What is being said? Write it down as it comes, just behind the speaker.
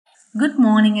Good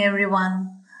morning,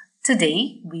 everyone.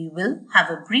 Today we will have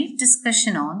a brief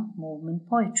discussion on movement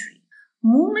poetry.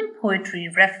 Movement poetry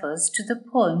refers to the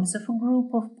poems of a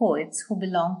group of poets who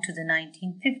belong to the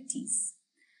 1950s.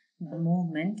 The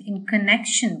movement, in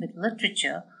connection with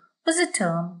literature, was a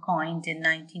term coined in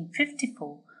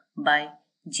 1954 by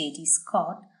J.D.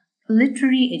 Scott, the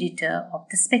literary editor of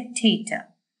The Spectator,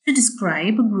 to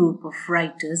describe a group of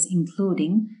writers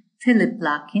including Philip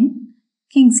Larkin,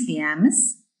 Kingsley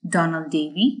Amis, Donald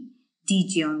Davy,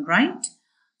 D.J. Onrait,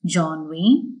 John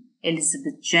Wayne,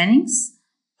 Elizabeth Jennings,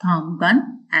 Tom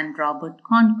Gunn, and Robert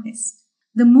Conquest.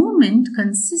 The movement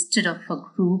consisted of a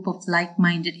group of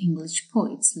like-minded English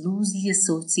poets loosely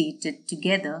associated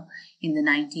together in the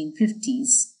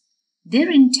 1950s. Their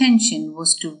intention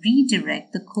was to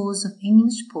redirect the course of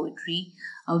English poetry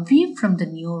away from the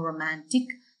neo-romantic,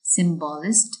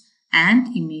 symbolist,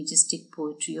 and imagistic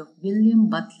poetry of William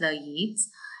Butler Yeats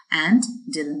and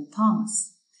Dylan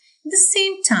Thomas. At the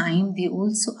same time, they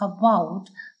also avowed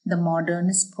the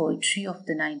modernist poetry of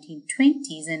the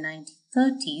 1920s and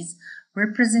 1930s,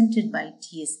 represented by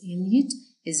T.S. Eliot,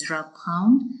 Ezra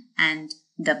Pound, and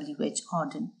W.H.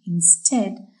 Auden.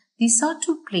 Instead, they sought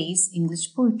to place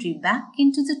English poetry back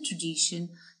into the tradition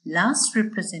last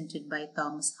represented by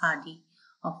Thomas Hardy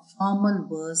of formal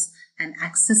verse and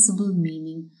accessible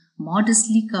meaning,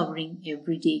 modestly covering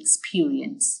everyday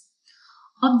experience.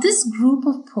 Of this group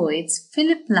of poets,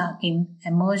 Philip Larkin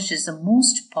emerged as the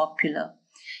most popular.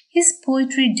 His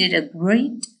poetry did a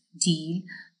great deal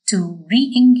to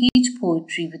re-engage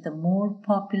poetry with a more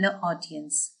popular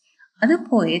audience. Other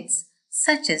poets,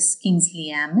 such as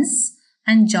Kingsley Amis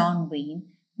and John Wayne,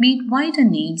 made wider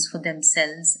names for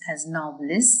themselves as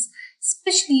novelists,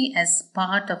 especially as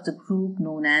part of the group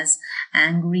known as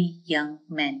Angry Young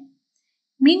Men.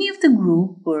 Many of the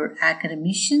group were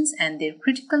academicians, and their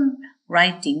critical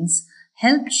writings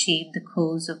helped shape the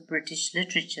course of British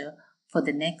literature for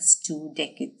the next 2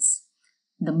 decades.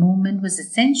 The movement was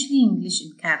essentially English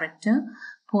in character.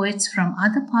 Poets from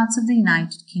other parts of the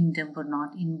United Kingdom were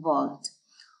not involved.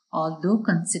 Although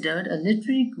considered a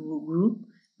literary group,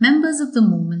 members of the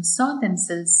movement saw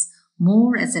themselves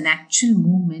more as an actual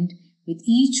movement, with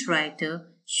each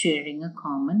writer sharing a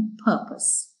common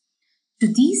purpose.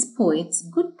 To these poets,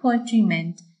 good poetry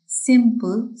meant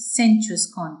simple,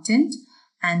 sensuous content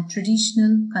and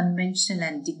traditional, conventional,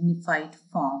 and dignified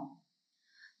form.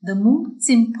 The movement's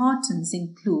importance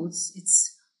includes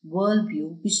its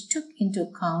worldview, which took into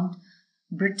account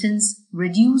Britain's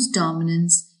reduced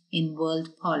dominance in world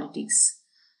politics.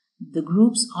 The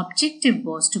group's objective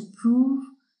was to prove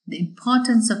the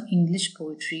importance of English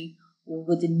poetry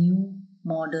over the new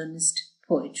modernist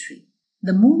poetry.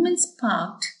 The movement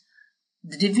sparked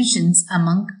the divisions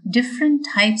among different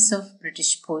types of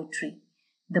British poetry.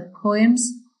 The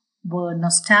poems were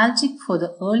nostalgic for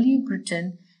the earlier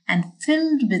Britain and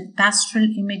filled with pastoral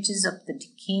images of the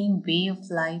decaying way of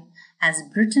life as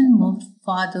Britain moved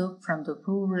farther from the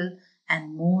rural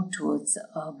and more towards the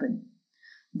urban.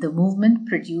 The movement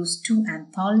produced 2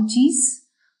 anthologies.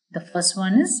 The first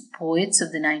one is Poets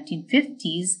of the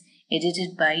 1950s,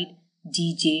 edited by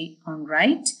D.J.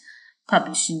 Onrait,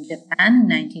 published in Japan in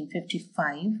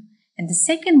 1955, and the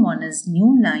second one is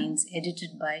New Lines,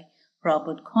 edited by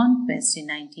Robert Conquest in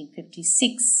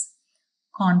 1956.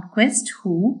 Conquest,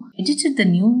 who edited the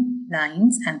New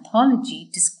Lines anthology,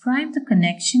 described the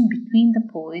connection between the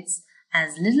poets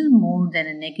as little more than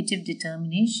a negative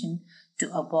determination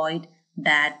to avoid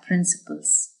bad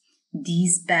principles.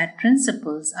 These bad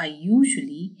principles are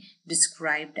usually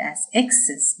described as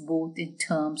excess, both in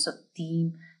terms of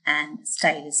theme and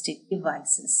stylistic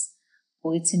devices.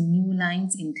 Poets in New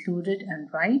Lines included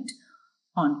Onrait,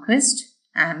 Conquest,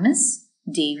 Amis,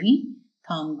 Davy,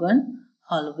 Tom Gunn,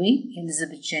 Holloway,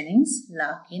 Elizabeth Jennings,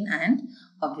 Larkin, and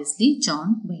obviously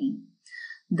John Wayne.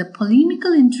 The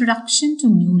polemical introduction to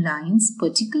New Lines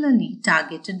particularly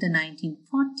targeted the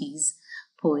 1940s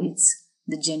poets,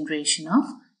 the generation of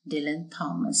Dylan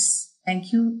Thomas.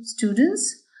 Thank you,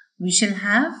 students. We shall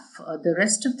have the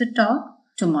rest of the talk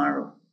tomorrow.